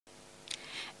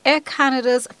Air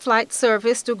Canada's flight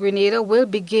service to Grenada will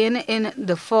begin in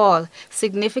the fall,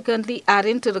 significantly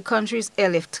adding to the country's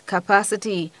airlift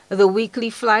capacity. The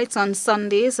weekly flights on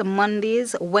Sundays,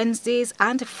 Mondays, Wednesdays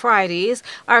and Fridays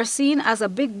are seen as a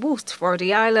big boost for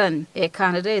the island. Air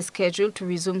Canada is scheduled to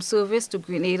resume service to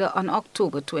Grenada on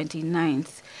October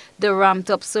 29th. The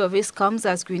ramped-up service comes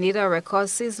as Grenada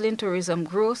records sizzling tourism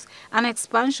growth and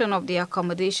expansion of the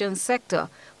accommodation sector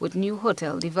with new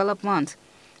hotel development.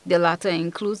 The latter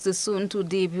includes the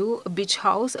soon-to-debut beach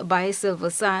house by Silver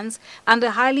Sands and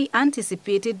the highly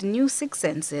anticipated new Six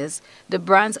Senses, the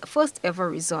brand's first-ever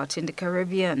resort in the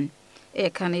Caribbean.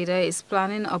 Air Canada is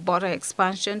planning a border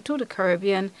expansion to the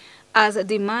Caribbean as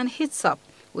demand heats up,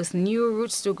 with new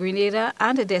routes to Grenada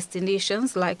and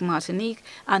destinations like Martinique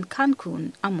and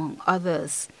Cancun, among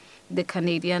others. The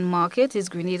Canadian market is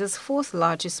Grenada's fourth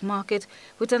largest market,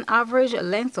 with an average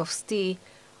length of stay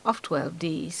of 12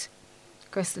 days.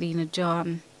 Christina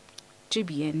John,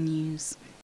 GBN News.